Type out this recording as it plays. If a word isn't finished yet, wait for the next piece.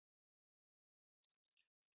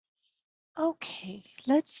Okay,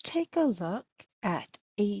 let's take a look at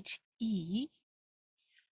 8E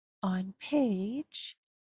on page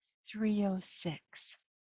 306.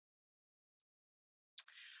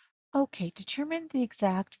 Okay, determine the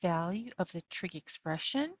exact value of the trig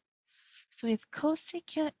expression. So we have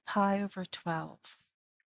cosecant pi over 12.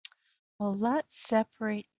 Well, let's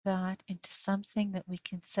separate that into something that we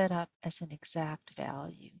can set up as an exact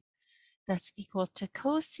value. That's equal to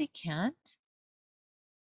cosecant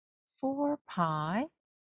 4 pi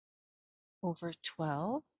over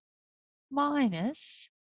 12 minus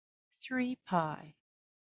 3 pi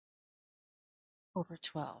over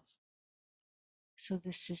 12. So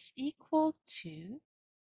this is equal to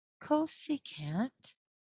cosecant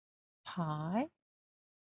pi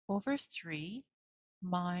over 3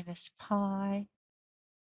 minus pi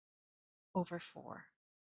over 4,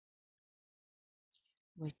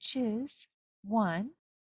 which is 1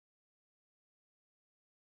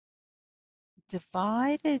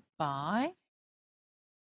 divided by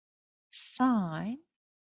sine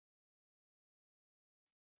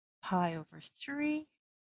pi over 3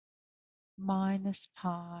 minus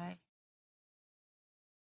pi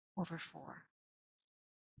over 4.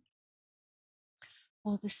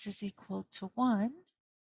 Well, this is equal to 1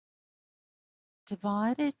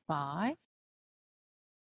 divided by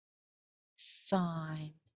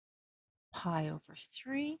sine pi over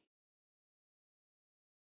 3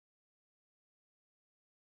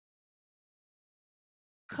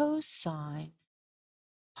 cosine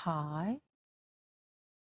pi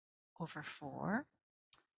over 4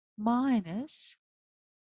 minus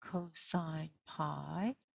cosine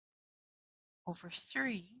pi over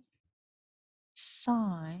 3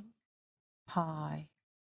 sine pi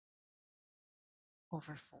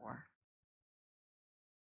over 4.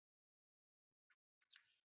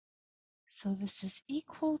 So this is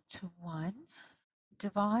equal to 1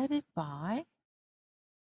 divided by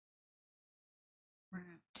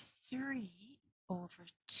root 3 over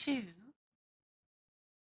 2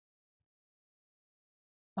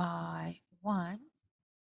 by 1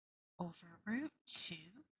 over root 2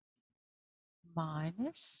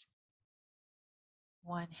 minus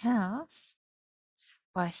 1/2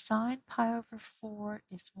 by sine pi over 4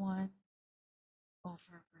 is 1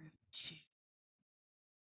 over root 2.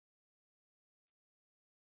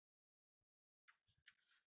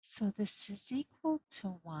 So this is equal to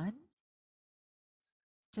 1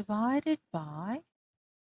 divided by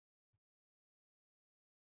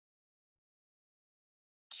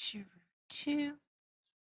 2 root 2,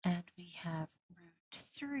 and we have root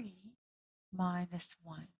 3 minus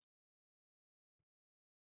 1.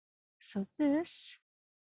 So this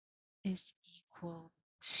is equal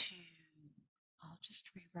to, I'll just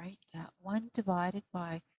rewrite that, 1 divided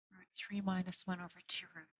by root 3 minus 1 over 2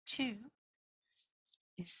 root 2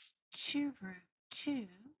 is 2 root 2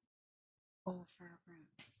 over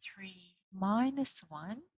root 3 minus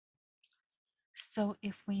 1. So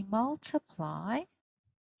if we multiply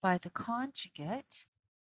by the conjugate,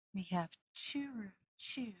 we have 2 root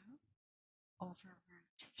 2 over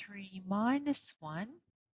root 3 minus 1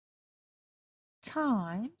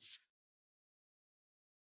 times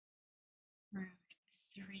root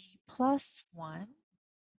 3 plus 1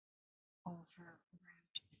 over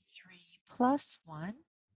root 3 plus 1.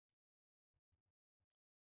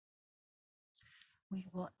 We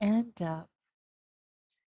will end up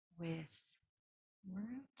with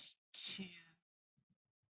root 2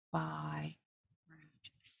 by root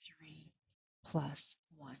 3 plus